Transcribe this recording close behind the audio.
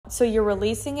So you're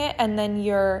releasing it, and then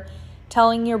you're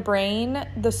telling your brain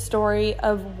the story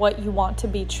of what you want to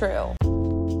be true.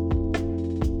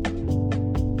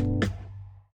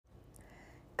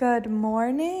 Good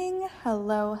morning.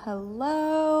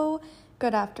 Hello.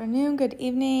 Good afternoon, good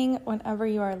evening, whenever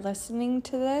you are listening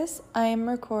to this. I am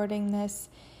recording this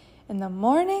in the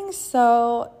morning,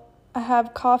 so I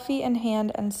have coffee in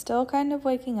hand and still kind of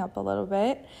waking up a little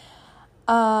bit.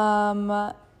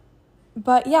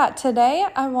 But yeah, today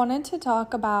I wanted to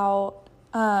talk about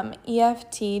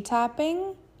EFT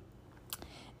tapping.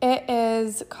 It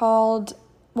is called,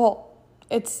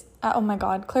 oh my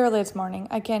God, clearly it's morning.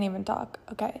 I can't even talk.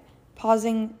 Okay,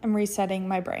 pausing and resetting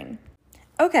my brain.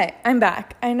 Okay, I'm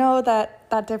back. I know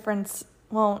that difference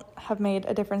won't have made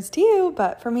a difference to you,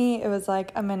 but for me, it was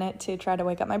like a minute to try to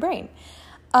wake up my brain.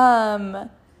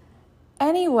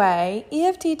 Anyway,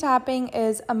 EFT tapping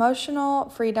is Emotional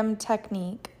Freedom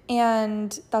Technique,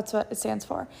 and that's what it stands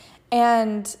for.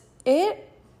 And I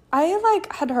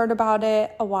had heard about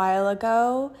it a while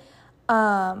ago,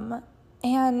 and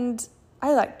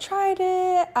I tried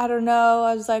it. I don't know.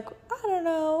 I was like, I don't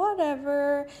know,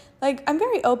 whatever. I'm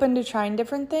very open to trying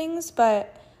different things,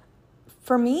 but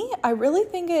for me, I really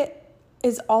think it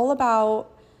is all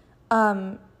about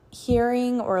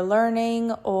hearing or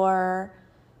learning or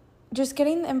just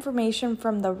getting the information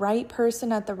from the right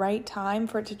person at the right time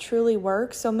for it to truly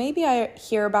work. So maybe I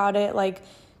hear about it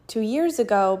 2 years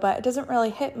ago, but it doesn't really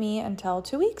hit me until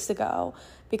 2 weeks ago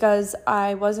because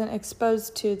I wasn't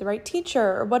exposed to the right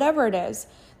teacher or whatever it is.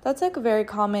 That's a very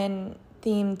common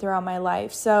theme throughout my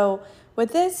life. So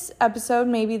with this episode,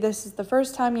 maybe this is the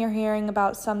first time you're hearing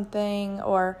about something,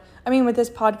 with this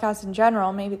podcast in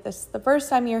general, maybe this is the first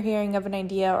time you're hearing of an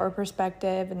idea or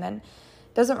perspective, and then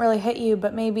it doesn't really hit you,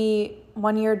 but maybe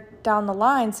 1 year down the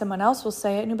line, someone else will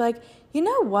say it, and you'll be like, you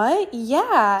know what?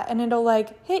 Yeah, and it'll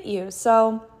hit you.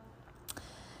 So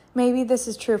maybe this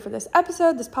is true for this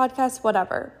episode, this podcast,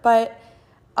 whatever. But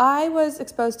I was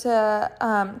exposed to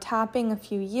tapping a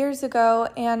few years ago,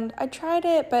 and I tried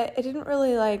it, but it didn't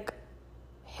really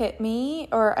hit me,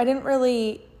 or I didn't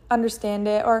really understand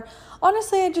it, or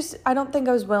honestly, I don't think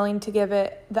I was willing to give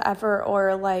it the effort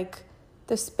or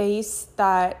the space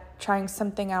that trying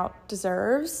something out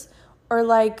deserves,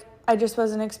 or I just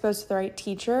wasn't exposed to the right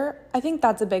teacher. I think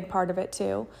that's a big part of it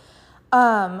too.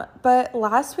 But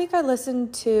last week I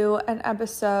listened to an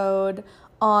episode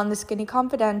on the Skinny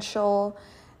Confidential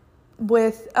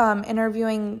with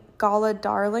interviewing Gala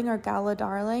Darling.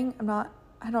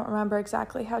 I don't remember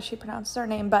exactly how she pronounced her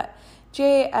name, but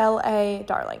Gala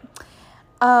Darling.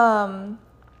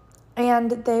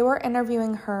 And they were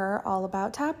interviewing her all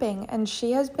about tapping, and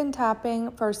she has been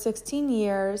tapping for 16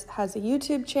 years, has a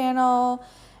YouTube channel,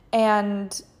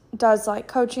 and does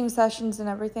coaching sessions and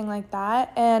everything like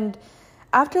that. And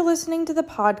after listening to the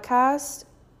podcast,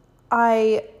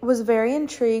 I was very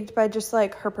intrigued by just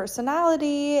her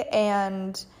personality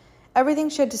and everything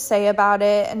she had to say about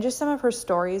it, and just some of her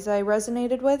stories I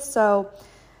resonated with. So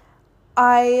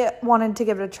I wanted to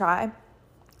give it a try.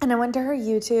 And I went to her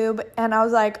YouTube, and I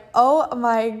was like, oh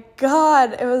my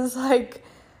God. It was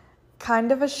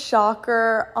kind of a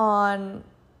shocker on,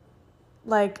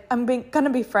 gonna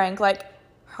be frank,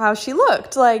 how she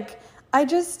looked. I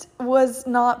just was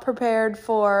not prepared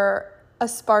for a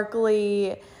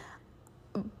sparkly,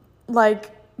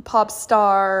 pop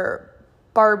star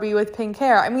Barbie with pink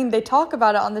hair. They talk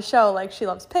about it on the show, she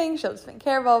loves pink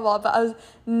hair, blah, blah, blah, but I was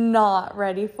not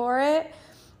ready for it.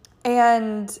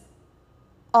 And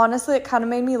honestly, it kind of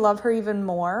made me love her even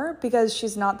more because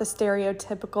she's not the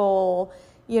stereotypical,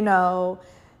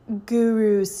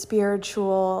 guru,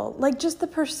 spiritual, just the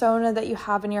persona that you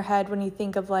have in your head when you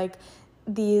think of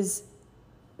these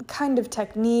kind of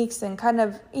techniques and kind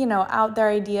of, out there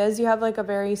ideas. You have a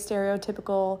very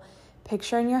stereotypical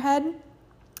picture in your head.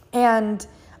 And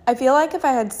I feel if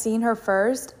I had seen her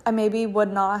first, I maybe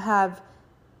would not have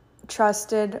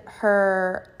trusted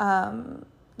her,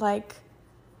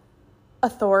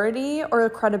 authority or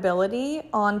credibility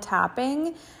on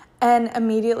tapping. And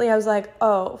immediately I was like,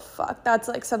 oh, fuck, that's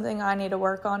something I need to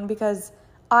work on, because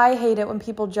I hate it when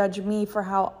people judge me for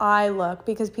how I look,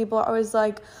 because people are always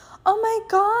like, oh my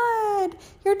God,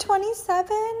 you're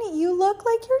 27, you look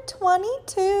like you're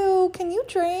 22, can you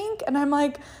drink? And I'm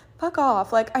like, fuck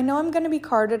off. I know I'm going to be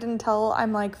carded until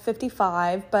I'm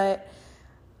 55, but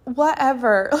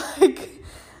whatever.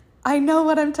 I know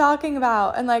what I'm talking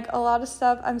about. And a lot of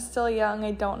stuff, I'm still young,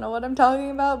 I don't know what I'm talking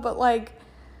about, but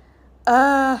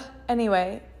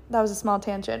anyway, that was a small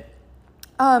tangent.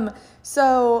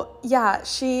 So yeah,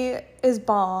 she is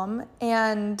bomb,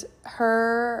 and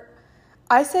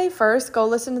I say first go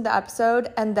listen to the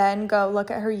episode and then go look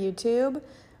at her YouTube,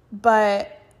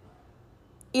 But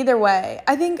either way,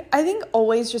 I think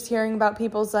always just hearing about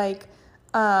people's like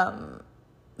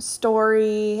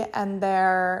story and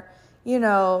their,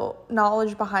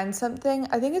 knowledge behind something,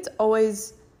 I think it's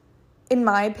always, in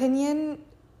my opinion,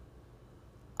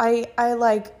 I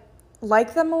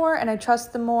like them more and I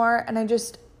trust them more, and I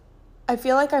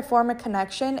feel like I form a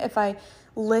connection if I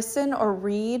listen or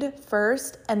read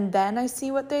first and then I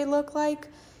see what they look like.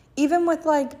 Even with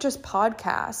like just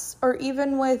podcasts, or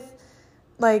even with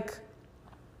like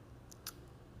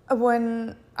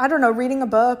when, I don't know, reading a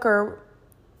book, or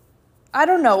I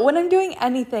don't know, when I'm doing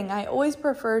anything, I always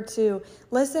prefer to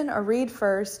listen or read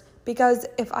first, because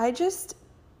if I just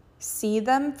see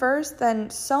them first, then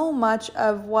so much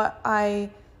of what I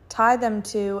tie them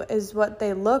to is what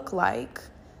they look like.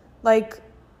 Like,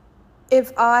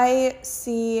 if I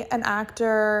see an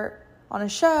actor on a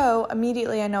show,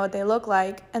 immediately I know what they look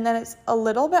like, and then it's a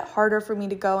little bit harder for me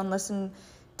to go and listen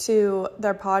to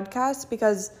their podcast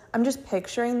because I'm just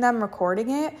picturing them recording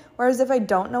it. Whereas if I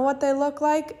don't know what they look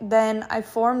like, then I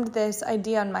formed this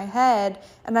idea in my head,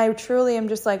 and I truly am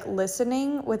just like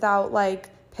listening without like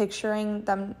picturing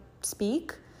them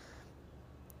speak.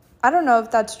 I don't know if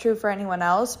that's true for anyone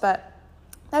else, but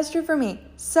that's true for me.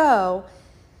 So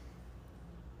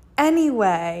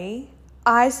anyway,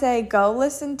 I say go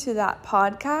listen to that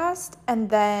podcast and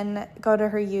then go to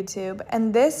her YouTube.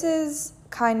 And this is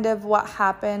kind of what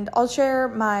happened. I'll share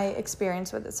my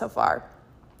experience with it so far.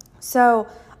 So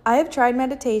I have tried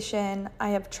meditation. I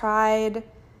have tried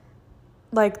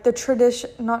like the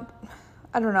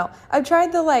I've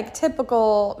tried the like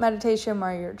typical meditation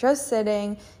where you're just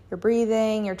sitting, you're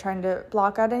breathing, you're trying to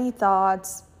block out any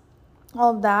thoughts,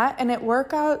 all of that. And it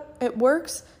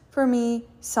works for me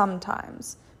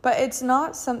sometimes, but it's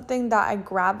not something that I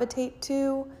gravitate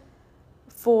to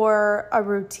for a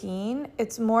routine.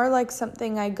 It's more like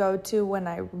something I go to when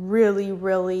I really,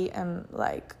 really am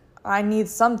like, I need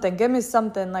something, give me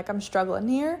something, like I'm struggling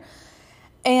here.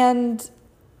 And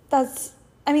that's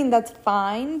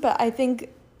fine, but I think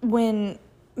when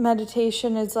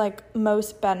meditation is like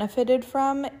most benefited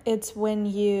from, it's when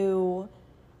you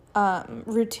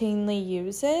routinely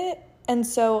use it. And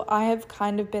so I have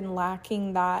kind of been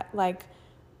lacking that like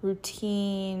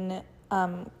routine,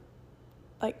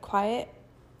 like quiet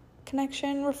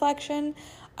connection, reflection.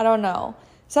 I don't know.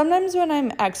 Sometimes when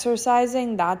I'm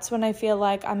exercising, that's when I feel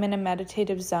like I'm in a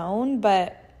meditative zone,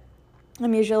 but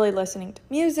I'm usually listening to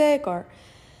music or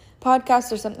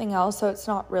podcasts or something else, so it's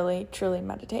not really truly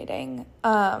meditating.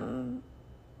 But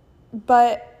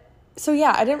so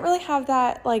yeah, I didn't really have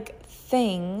that like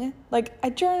thing. Like I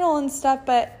journal and stuff,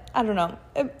 but I don't know.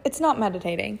 It's not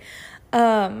meditating.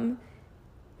 And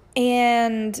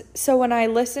so when I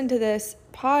listened to this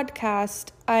podcast,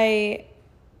 I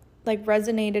like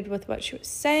resonated with what she was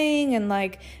saying, and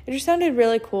like it just sounded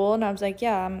really cool, and I was like,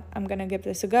 yeah, I'm gonna give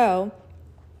this a go.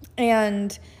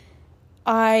 And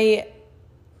I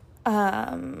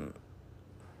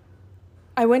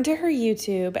went to her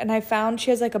YouTube, and I found she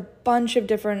has like a bunch of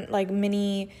different like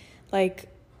mini, like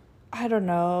I don't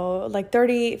know, like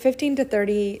 15 to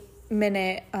 30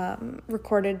 minute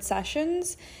recorded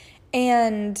sessions.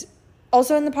 And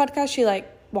also in the podcast, she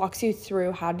like walks you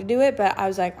through how to do it, but I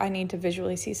was like, I need to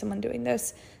visually see someone doing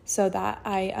this so that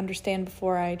I understand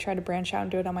before I try to branch out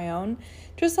and do it on my own.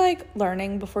 Just like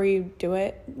learning before you do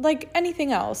it, like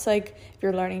anything else. Like if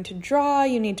you're learning to draw,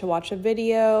 you need to watch a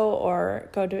video or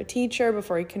go to a teacher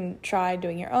before you can try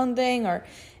doing your own thing. Or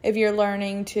if you're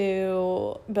learning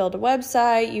to build a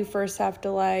website, you first have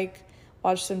to like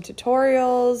watch some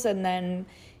tutorials, and then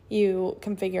you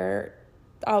can figure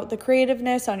out the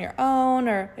creativeness on your own.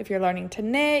 Or if you're learning to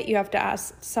knit, you have to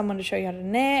ask someone to show you how to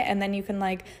knit, and then you can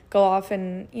like go off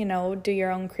and do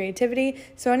your own creativity.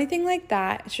 So anything like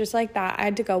that, it's just like that. I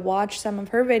had to go watch some of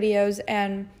her videos,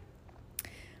 and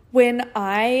when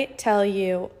I tell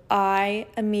you, I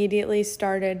immediately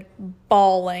started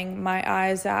bawling my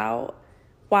eyes out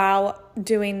while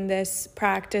doing this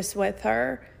practice with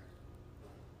her.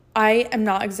 I am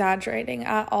not exaggerating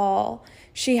at all.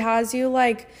 She has you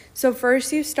like, so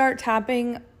first you start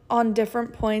tapping on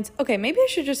different points. Okay, maybe I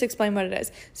should just explain what it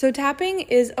is. So tapping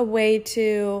is a way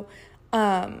to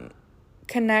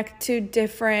connect to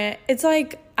different, it's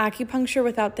like acupuncture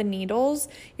without the needles.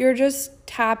 You're just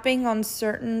tapping on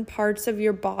certain parts of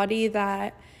your body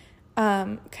that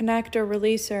connect or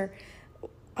release, or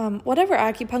whatever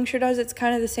acupuncture does. It's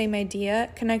kind of the same idea.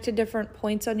 Connect to different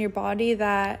points on your body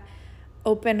that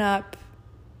open up,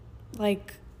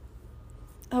 like,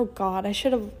 oh God, I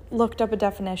should have looked up a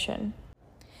definition.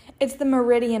 It's the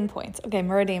meridian points. Okay,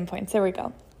 meridian points. There we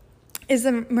go. is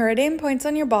the meridian points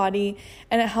on your body,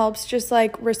 and it helps just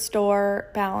like restore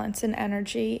balance and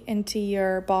energy into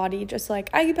your body, just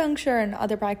like acupuncture and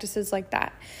other practices like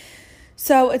that.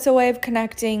 So it's a way of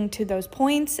connecting to those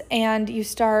points, and you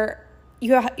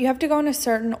have to go in a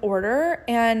certain order,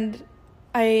 and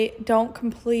I've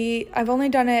only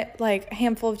done it like a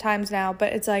handful of times now,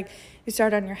 but it's like you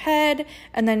start on your head,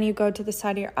 and then you go to the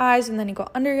side of your eyes, and then you go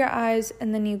under your eyes,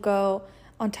 and then you go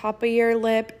on top of your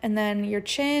lip, and then your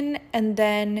chin, and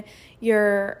then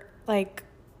your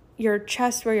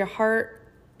chest where your heart,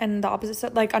 and the opposite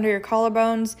side, like under your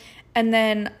collarbones, and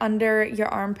then under your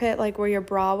armpit, like where your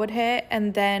bra would hit,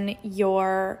 and then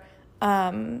your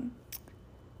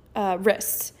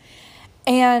wrists.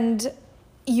 And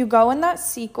you go in that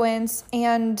sequence,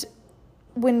 and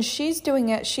when she's doing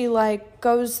it, she like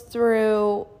goes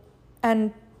through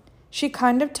and she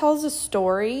kind of tells a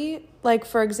story. Like,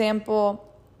 for example,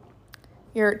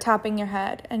 you're tapping your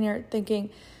head and you're thinking,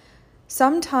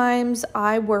 sometimes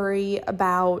I worry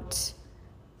about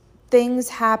things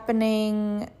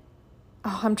happening.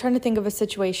 Oh, I'm trying to think of a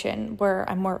situation where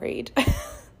I'm worried.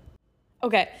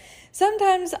 Okay.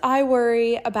 Sometimes I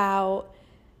worry about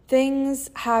things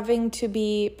having to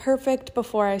be perfect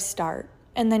before I start.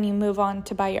 And then you move on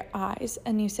to by your eyes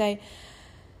and you say,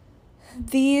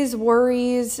 these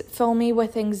worries fill me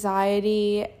with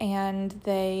anxiety and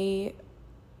they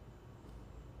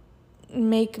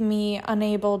make me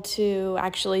unable to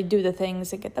actually do the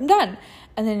things and get them done.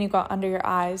 And then you go under your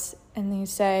eyes and you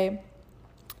say,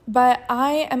 but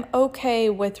I am okay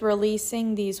with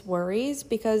releasing these worries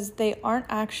because they aren't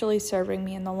actually serving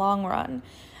me in the long run.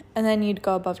 And then you'd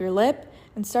go above your lip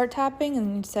and start tapping,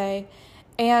 and you'd say,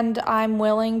 and I'm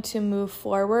willing to move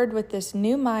forward with this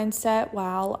new mindset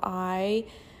while I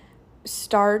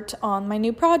start on my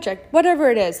new project.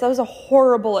 Whatever it is. That was a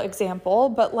horrible example,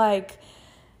 but like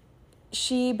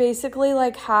she basically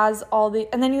like has all the,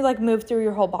 and then you like move through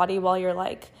your whole body while you're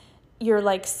like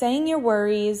saying your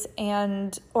worries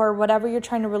and or whatever you're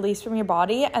trying to release from your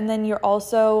body, and then you're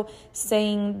also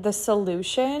saying the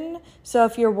solution. So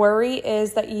if your worry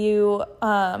is that you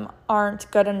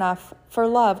aren't good enough for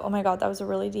love, oh my god, that was a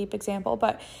really deep example,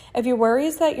 but if your worry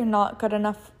is that you're not good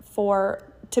enough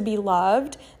to be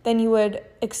loved, then you would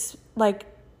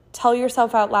tell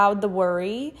yourself out loud the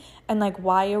worry and like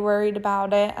why you're worried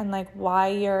about it and like why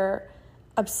you're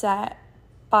upset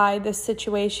by this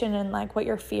situation and like what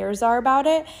your fears are about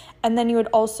it. And then you would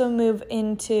also move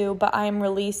into, but I am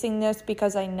releasing this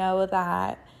because I know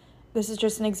that this is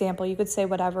just an example. You could say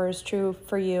whatever is true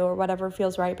for you or whatever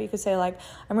feels right, but you could say like,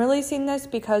 I'm releasing this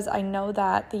because I know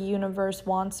that the universe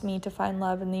wants me to find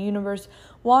love, and the universe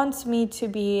wants me to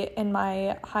be in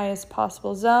my highest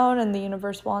possible zone, and the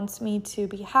universe wants me to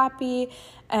be happy,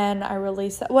 and I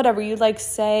release that. Whatever you like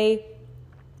say,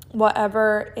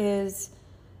 whatever is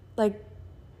like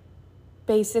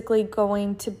basically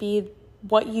going to be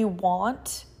what you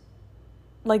want,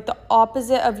 like the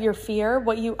opposite of your fear,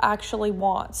 what you actually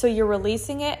want. So you're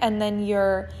releasing it, and then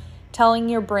you're telling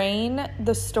your brain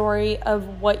the story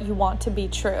of what you want to be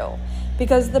true.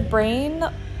 Because the brain,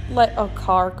 a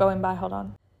car going by, hold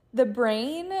on. The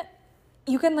brain,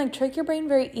 you can like trick your brain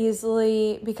very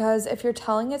easily, because if you're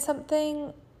telling it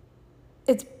something,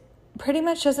 it's pretty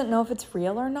much doesn't know if it's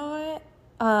real or not.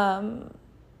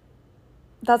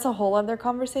 That's a whole other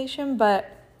conversation,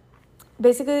 but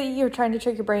basically you're trying to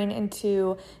trick your brain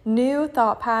into new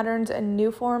thought patterns and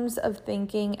new forms of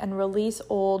thinking and release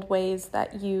old ways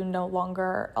that you no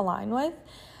longer align with.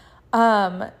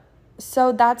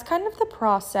 So that's kind of the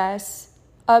process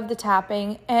of the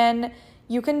tapping, and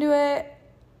you can do it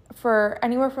for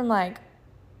anywhere from like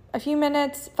a few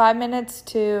minutes, 5 minutes,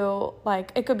 to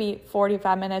like it could be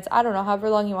 45 minutes. I don't know,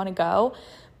 however long you want to go.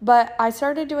 But I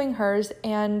started doing hers,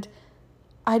 and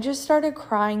I just started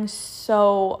crying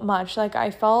so much. Like I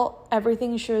felt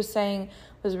everything she was saying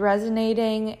was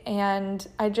resonating, and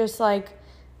I just like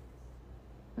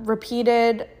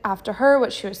repeated after her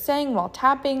what she was saying while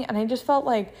tapping, and I just felt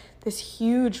like this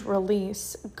huge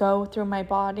release go through my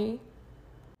body.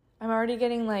 I'm already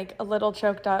getting like a little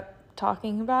choked up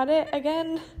talking about it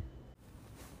again.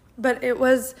 But it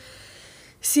was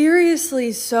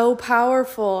seriously so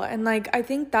powerful, and like I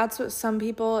think that's what some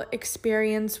people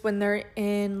experience when they're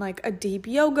in like a deep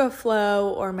yoga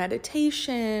flow or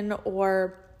meditation,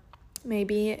 or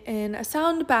maybe in a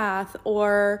sound bath,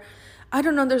 or I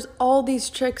don't know, there's all these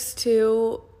tricks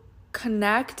to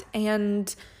connect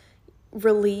and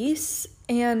release,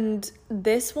 and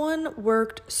this one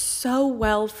worked so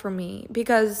well for me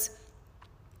because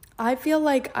I feel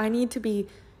like I need to be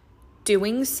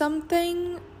doing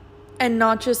something and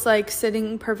not just like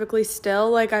sitting perfectly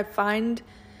still. Like I find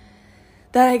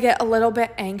that I get a little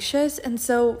bit anxious. And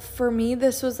so for me,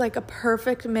 this was like a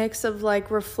perfect mix of like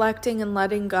reflecting and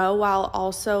letting go while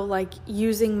also like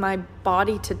using my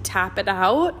body to tap it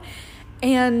out.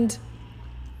 And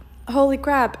holy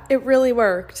crap, it really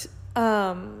worked.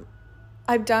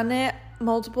 I've done it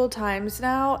multiple times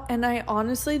now, and I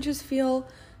honestly just feel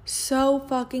so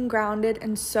fucking grounded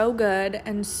and so good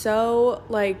and so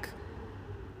like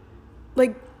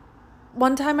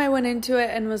one time I went into it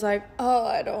and was like,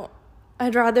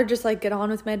 I'd rather just like get on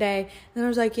with my day. And then I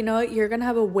was like, you know what? You're going to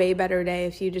have a way better day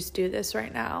if you just do this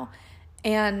right now.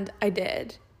 And I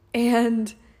did.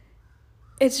 And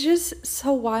it's just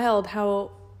so wild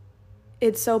how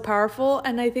it's so powerful.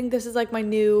 And I think this is like my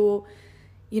new,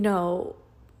 part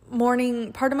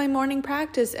of my morning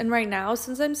practice. And right now,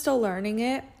 since I'm still learning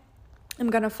it,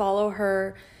 I'm going to follow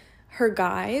her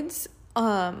guides.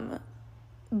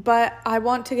 But I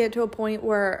want to get to a point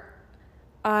where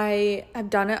I have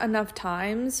done it enough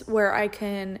times where I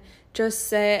can just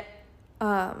sit,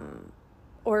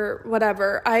 or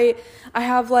whatever. I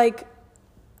have like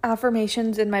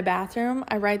affirmations in my bathroom.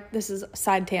 This is a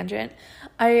side tangent.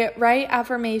 I write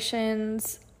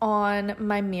affirmations on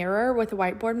my mirror with a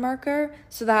whiteboard marker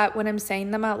so that when I'm saying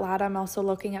them out loud, I'm also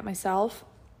looking at myself.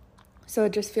 So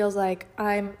it just feels like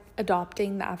I'm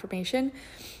adopting the affirmation.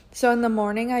 So in the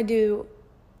morning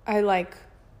I like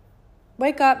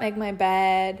wake up, make my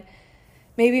bed,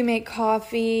 maybe make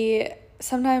coffee.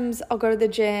 Sometimes I'll go to the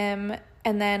gym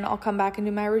and then I'll come back and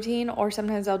do my routine, or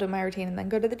sometimes I'll do my routine and then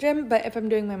go to the gym. But if I'm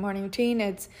doing my morning routine,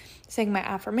 it's saying my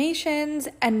affirmations.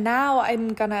 And now I'm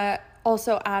gonna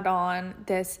also add on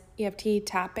this EFT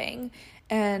tapping.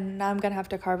 And now I'm gonna have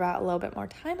to carve out a little bit more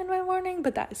time in my morning,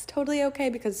 but that is totally okay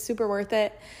because it's super worth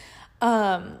it.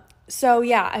 So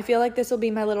yeah, I feel like this will be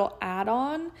my little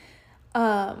add-on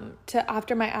to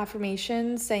after my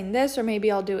affirmations, saying this, or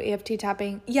maybe I'll do EFT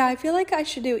tapping. Yeah, I feel like I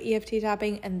should do EFT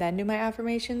tapping and then do my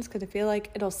affirmations because I feel like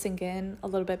it'll sink in a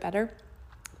little bit better.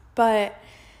 But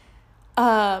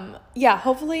yeah,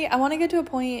 hopefully I want to get to a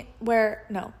point where,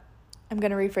 no, I'm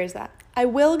going to rephrase that. I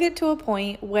will get to a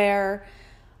point where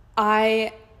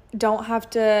I don't have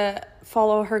to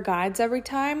follow her guides every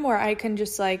time, where I can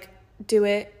just like do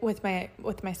it with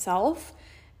myself,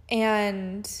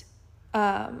 and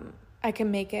I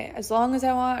can make it as long as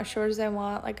I want, as short as I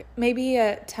want, like maybe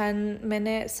a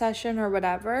 10-minute session or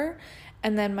whatever,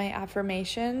 and then my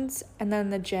affirmations, and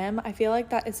then the gym. I feel like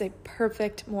that is a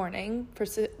perfect morning for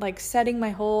like setting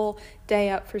my whole day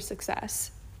up for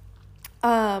success.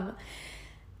 But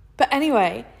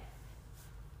anyway,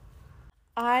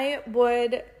 I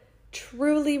would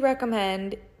truly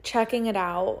recommend checking it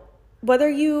out, whether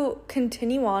you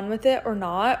continue on with it or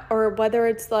not, or whether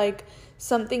it's like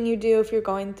something you do if you're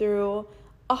going through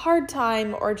a hard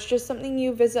time, or it's just something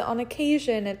you visit on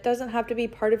occasion. It doesn't have to be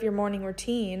part of your morning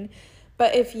routine.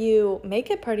 But if you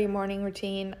make it part of your morning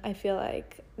routine, I feel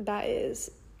like that is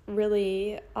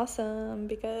really awesome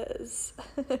because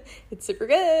it's super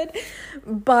good.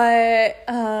 But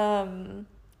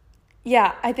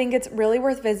yeah, I think it's really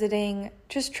worth visiting,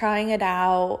 just trying it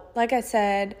out. Like I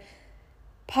said,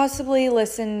 possibly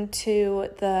listen to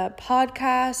the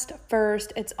podcast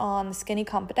first. It's on Skinny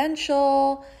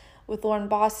Confidential with Lauren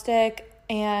Bostic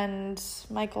and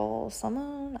Michael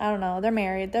someone. I don't know. They're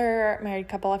married. They're a married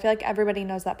couple. I feel like everybody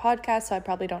knows that podcast, so I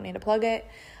probably don't need to plug it.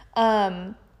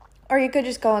 Or you could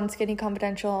just go on Skinny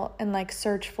Confidential and like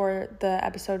search for the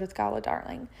episode with Gala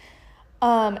Darling.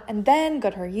 And then go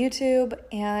to her YouTube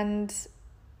and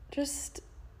just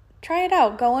try it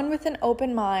out. Go in with an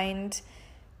open mind.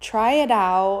 Try it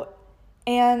out,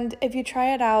 and if you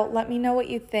try it out, let me know what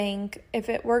you think. If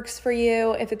it works for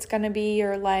you, if it's going to be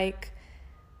your like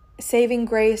saving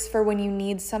grace for when you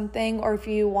need something, or if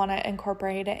you want to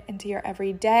incorporate it into your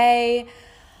everyday.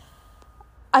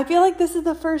 I feel like this is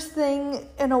the first thing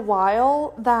in a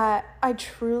while that I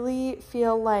truly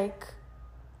feel like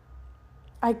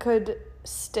I could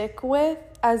stick with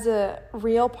as a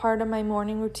real part of my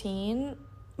morning routine.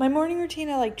 My morning routine,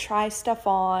 I like try stuff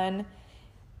on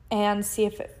and see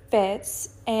if it fits,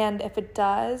 and if it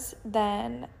does,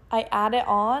 then I add it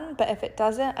on, but if it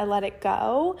doesn't, I let it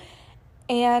go.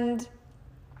 And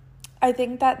I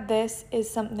think that this is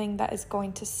something that is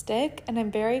going to stick, and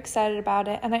I'm very excited about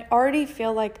it, and I already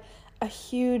feel like a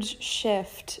huge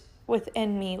shift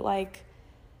within me. Like,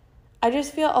 I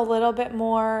just feel a little bit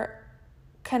more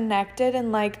connected,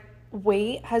 and like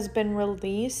weight has been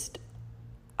released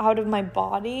out of my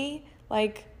body,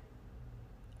 like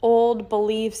old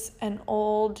beliefs and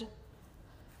old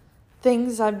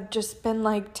things I've just been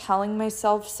like telling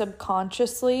myself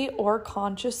subconsciously or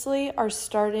consciously are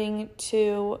starting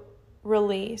to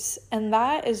release. And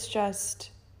that is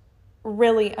just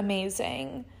really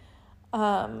amazing.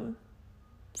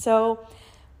 So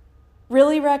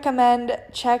really recommend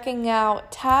checking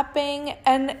out tapping.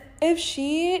 And if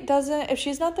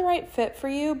she's not the right fit for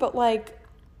you, but like,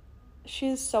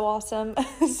 she's so awesome,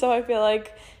 so I feel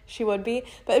like she would be.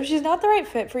 But if she's not the right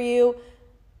fit for you,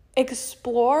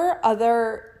 explore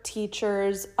other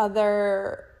teachers,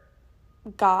 other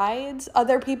guides,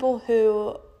 other people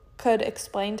who could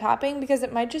explain tapping, because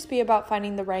it might just be about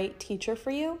finding the right teacher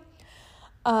for you.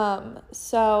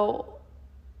 So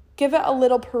give it a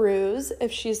little peruse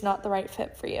if she's not the right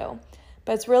fit for you.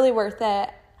 But it's really worth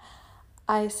it.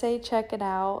 I say check it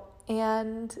out.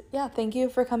 And yeah, thank you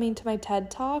for coming to my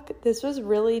TED Talk. This was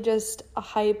really just a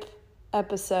hype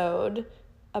episode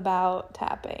about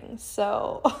tapping.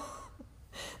 So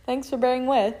thanks for bearing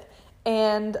with.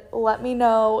 And let me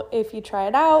know if you try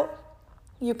it out.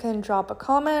 You can drop a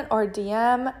comment or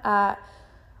DM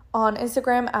on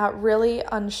Instagram at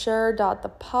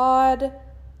reallyunsure.thepod.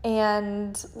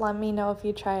 And let me know if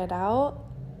you try it out.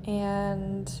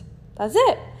 And that's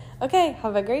it. Okay,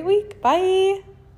 have a great week. Bye.